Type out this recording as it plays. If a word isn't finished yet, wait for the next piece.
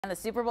And the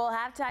Super Bowl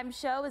halftime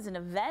show is an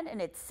event in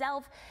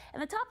itself,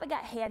 and the topic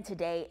at hand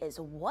today is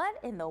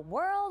what in the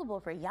world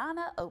will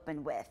Rihanna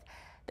open with?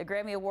 The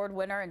Grammy Award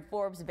winner and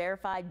Forbes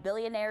verified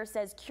billionaire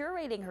says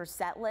curating her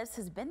set list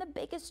has been the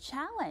biggest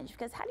challenge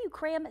because how do you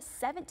cram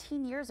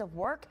 17 years of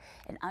work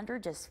in under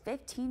just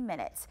 15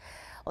 minutes?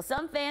 Well,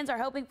 some fans are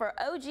hoping for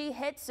OG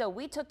hits, so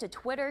we took to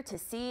Twitter to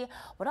see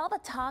what all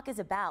the talk is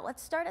about.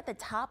 Let's start at the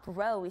top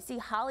row. We see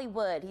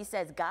Hollywood. He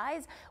says,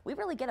 guys, we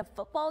really get a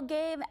football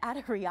game at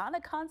a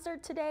Rihanna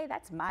concert today.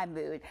 That's my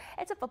mood.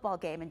 It's a football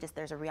game and just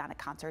there's a Rihanna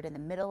concert in the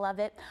middle of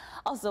it.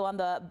 Also on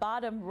the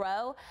bottom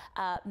row,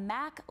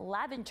 Mac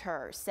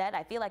Laventer said,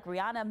 I feel like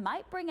Rihanna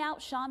might bring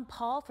out Sean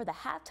Paul for the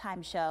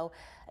halftime show.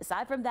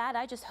 Aside from that,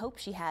 I just hope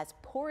she has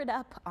Pour It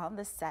Up on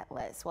the set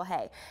list. Well,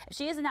 hey, if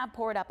she isn't out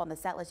Pour It Up on the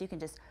set list, you can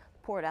just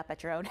pour it up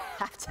at your own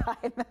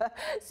halftime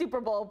Super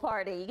Bowl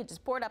party. You can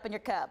just pour it up in your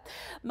cup.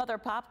 Mother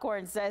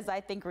Popcorn says,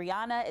 I think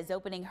Rihanna is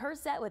opening her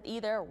set with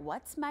either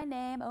What's My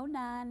Name, Oh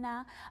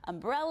Nana,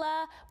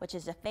 Umbrella, which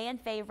is a fan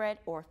favorite,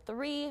 or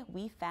 3,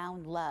 We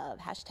Found Love.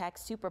 Hashtag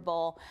Super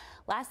Bowl.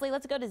 Lastly,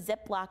 let's go to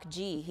Ziploc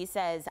G. He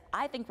says,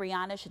 I think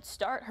Rihanna should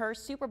start her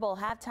Super Bowl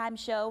halftime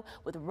show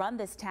with Run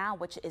This Town,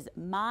 which is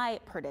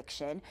my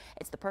prediction.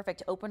 It's the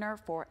perfect opener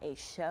for a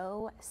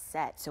show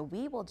set. So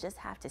we will just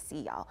have to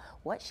see, y'all,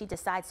 what she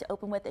decides to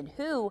open with and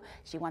who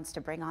she wants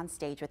to bring on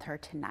stage with her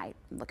tonight.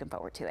 I'm looking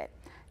forward to it.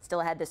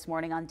 Still ahead this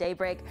morning on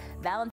Daybreak, Valentine's